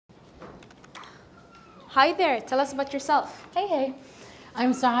Hi there, tell us about yourself. Hey.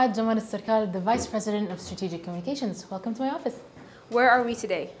 I'm Souad Al Serkal, the Vice President of Strategic Communications. Welcome to my office. Where are we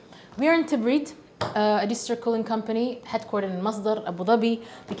today? We are in Tabreed, a district cooling company headquartered in Masdar, Abu Dhabi,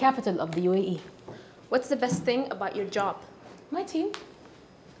 the capital of the UAE. What's the best thing about your job? My team.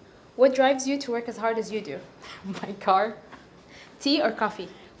 What drives you to work as hard as you do? My car. Tea or coffee?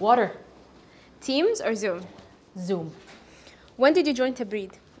 Water. Teams or Zoom? Zoom. When did you join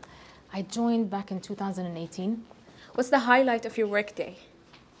Tabreed? I joined back in 2018. What's the highlight of your workday?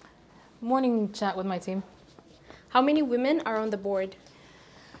 Morning chat with my team. How many women are on the board?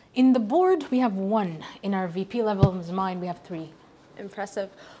 In the board, we have 1. In our VP level, as mine, we have 3. Impressive.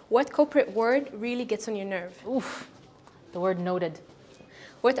 What corporate word really gets on your nerve? Oof, the word noted.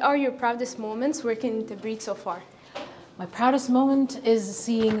 What are your proudest moments working in Tabreed so far? My proudest moment is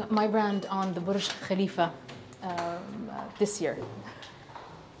seeing my brand on the Burj Khalifa this year.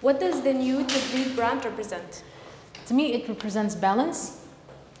 What does the new Tabreed brand represent? To me, it represents balance.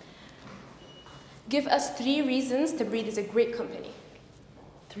 Give us 3 reasons Tabreed is a great company.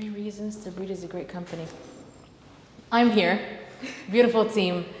 3 reasons Tabreed is a great company. I'm here, beautiful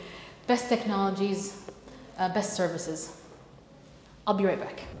team, best technologies, best services. I'll be right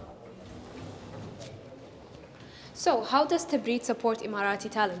back. So, how does Tabreed support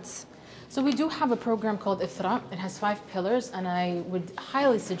Emirati talents? So we do have a program called Akthar. It has 5 pillars, and I would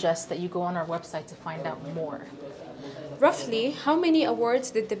highly suggest that you go on our website to find out more. Roughly, how many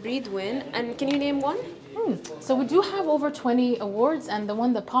awards did Tabreed win, and can you name one? So we do have over 20 awards, and the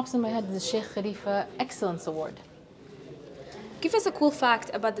one that pops in my head is the Sheikh Khalifa Excellence Award. Give us a cool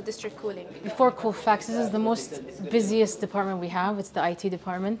fact about the district cooling. Before cool facts, this is the most busiest department we have. It's the IT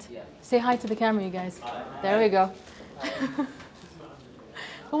department. Say hi to the camera, you guys. There we go.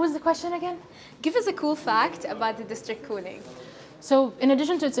 What was the question again? Give us a cool fact about the district cooling. So in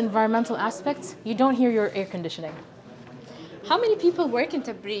addition to its environmental aspects, you don't hear your air conditioning. How many people work in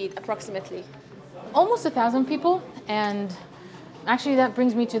Tabreed approximately? Almost 1,000 people, and actually that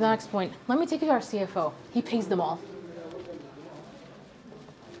brings me to the next point. Let me take you to our CFO. He pays them all.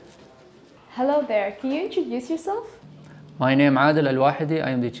 Hello there, can you introduce yourself? My name is Adel Al Wahedi. I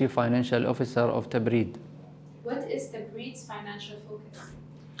am the Chief Financial Officer of Tabreed. What is Tabreed's financial focus?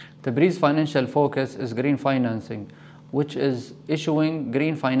 Tabreed's financial focus is green financing, which is issuing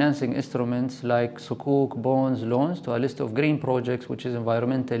green financing instruments like sukuk, bonds, loans to a list of green projects which is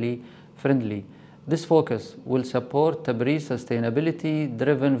environmentally friendly. This focus will support Tabreed's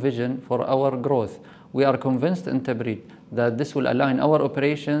sustainability-driven vision for our growth. We are convinced in Tabreed that this will align our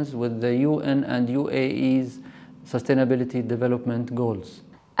operations with the UN and UAE's sustainability development goals.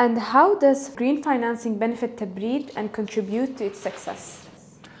 And how does green financing benefit Tabreed and contribute to its success?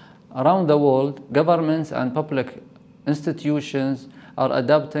 Around the world, governments and public institutions are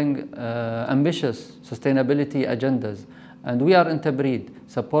adopting ambitious sustainability agendas, and we are in Tabreed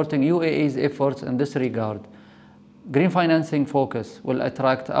supporting UAE's efforts in this regard. Green financing focus will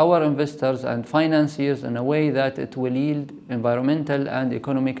attract our investors and financiers in a way that it will yield environmental and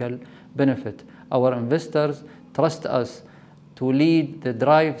economical benefit. Our investors trust us to lead the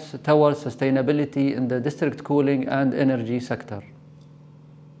drive towards sustainability in the district cooling and energy sector.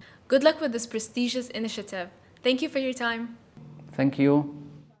 Good luck with this prestigious initiative. Thank you for your time. Thank you.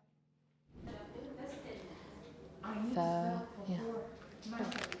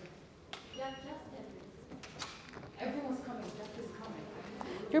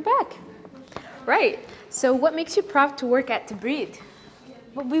 You're back. Right. So what makes you proud to work at Tabreed?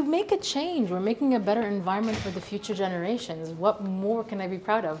 But we make a change. We're making a better environment for the future generations. What more can I be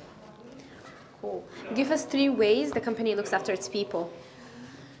proud of? Cool. Give us 3 ways the company looks after its people.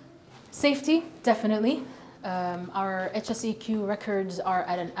 Safety, definitely. Our HSEQ records are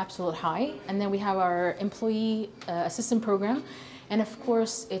at an absolute high. And then we have our employee assistant program. And of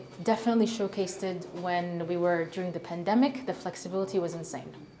course, it definitely showcased it when we were during the pandemic. The flexibility was insane.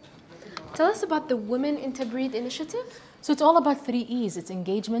 Tell us about the Women in Tabreed initiative. So it's all about 3 E's. It's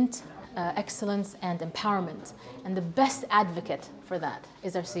engagement, excellence, and empowerment. And the best advocate for that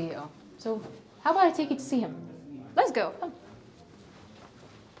is our CEO. So how about I take you to see him? Let's go. Come.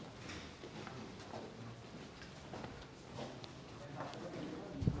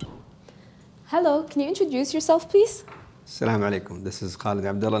 Hello, can you introduce yourself, please? Assalamu alaikum. This is Khalid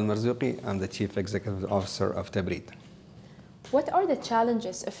Al Marzooqi. I'm the Chief Executive Officer of Tabreed. What are the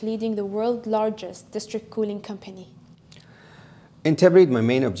challenges of leading the world's largest district cooling company? In Tabreed, my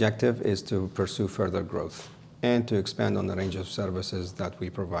main objective is to pursue further growth and to expand on the range of services that we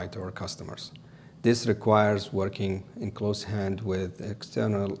provide to our customers. This requires working in close hand with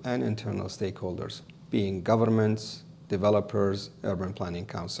external and internal stakeholders, being governments, developers, urban planning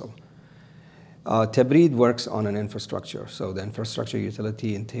council. Tabreed works on an infrastructure. So the infrastructure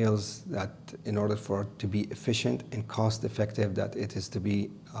utility entails that in order for it to be efficient and cost effective, that it is to be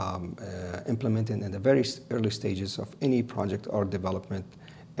implemented in the very early stages of any project or development,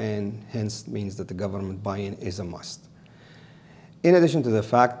 and hence means that the government buy-in is a must. In addition to the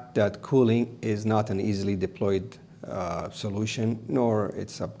fact that cooling is not an easily deployed solution, nor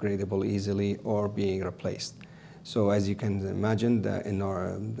it's upgradable easily or being replaced. So as you can imagine,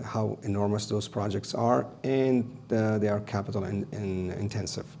 how enormous those projects are, and they are capital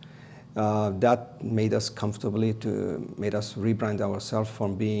intensive. That made us rebrand ourselves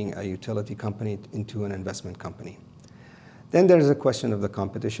from being a utility company into an investment company. Then there's a question of the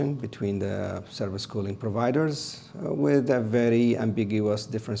competition between the service cooling providers with a very ambiguous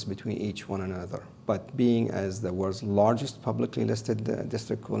difference between each one another. But being as the world's largest publicly listed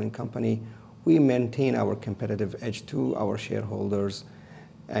district cooling company, we maintain our competitive edge to our shareholders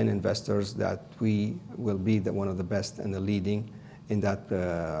and investors that we will be one of the best and the leading in that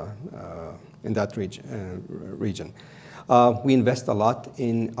region. We invest a lot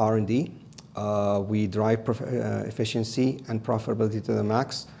in R&D. We drive efficiency and profitability to the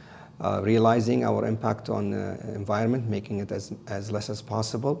max, realizing our impact on the environment, making it as less as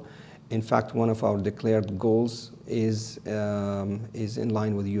possible. In fact, one of our declared goals is in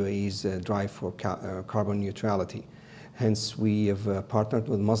line with UAE's drive for carbon neutrality. Hence, we have partnered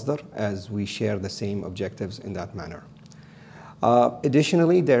with Masdar as we share the same objectives in that manner.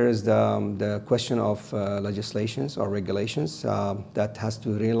 Additionally, there is the question of legislations or regulations that has to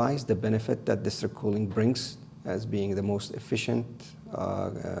realize the benefit that district cooling brings as being the most efficient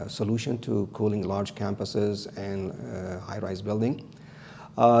solution to cooling large campuses and high-rise building.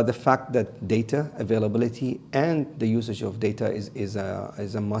 The fact that data availability and the usage of data is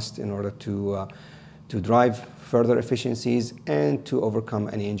a must in order to drive further efficiencies and to overcome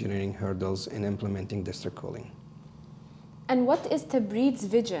any engineering hurdles in implementing district cooling. And what is Tabreed's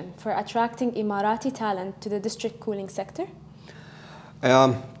vision for attracting Emirati talent to the district cooling sector?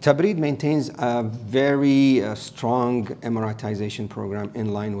 Tabreed maintains a very strong Emiratization program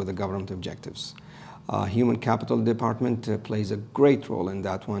in line with the government objectives. Human Capital Department plays a great role in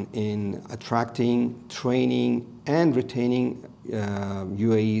that one in attracting, training, and retaining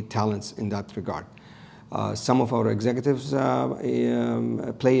UAE talents in that regard. Some of our executives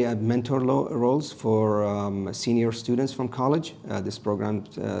play mentor roles for senior students from college. This program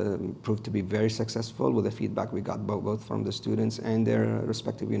proved to be very successful with the feedback we got both from the students and their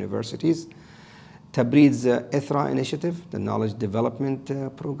respective universities. Tabreed's ITHRA initiative, the Knowledge Development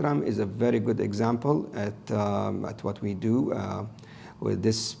Program, is a very good example at what we do. With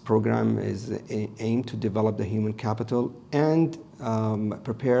this program is aimed to develop the human capital and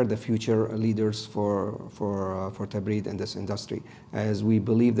prepare the future leaders for Tabreed in this industry, as we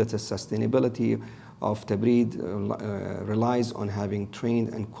believe that the sustainability of Tabreed relies on having trained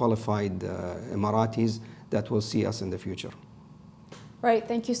and qualified Emiratis that will see us in the future. Right,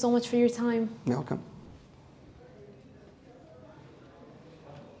 thank you so much for your time. You're welcome.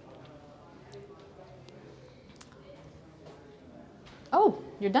 Oh,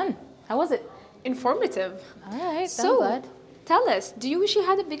 you're done. How was it? Informative. All right, so, I'm glad. Tell us, do you wish you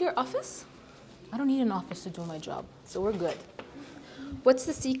had a bigger office? I don't need an office to do my job, so we're good. What's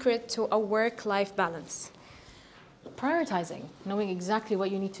the secret to a work-life balance? Prioritizing, knowing exactly what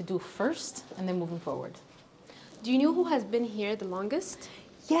you need to do first, and then moving forward. Do you know who has been here the longest?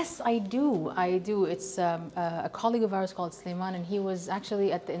 Yes, I do. I do. It's a colleague of ours called Sulaiman, and he was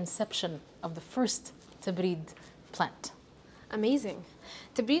actually at the inception of the first Tabreed plant. Amazing.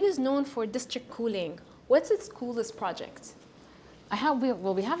 Tabreed is known for district cooling. What's its coolest project?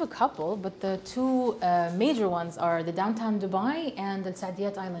 We have a couple, but the two major ones are the downtown Dubai and the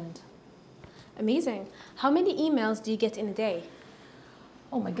Saadiyat Island. Amazing. How many emails do you get in a day?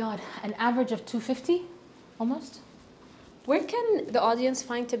 Oh my God, an average of 250, almost. Where can the audience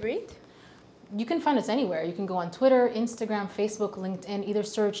find Tabreed? You can find us anywhere. You can go on Twitter, Instagram, Facebook, LinkedIn, either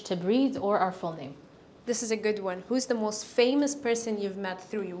search Tabreed or our full name. This is a good one. Who's the most famous person you've met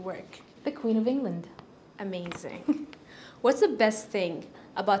through your work? The Queen of England. Amazing. What's the best thing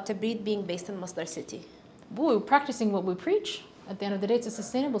about Tabreed being based in Masdar City? We're practicing what we preach. At the end of the day, it's a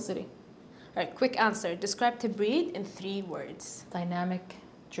sustainable city. All right, quick answer. Describe Tabreed in 3 words. Dynamic,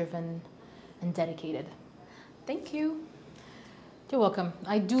 driven, and dedicated. Thank you. You're welcome.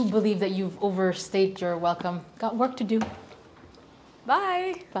 I do believe that you've overstayed your welcome. Got work to do.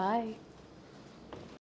 Bye. Bye.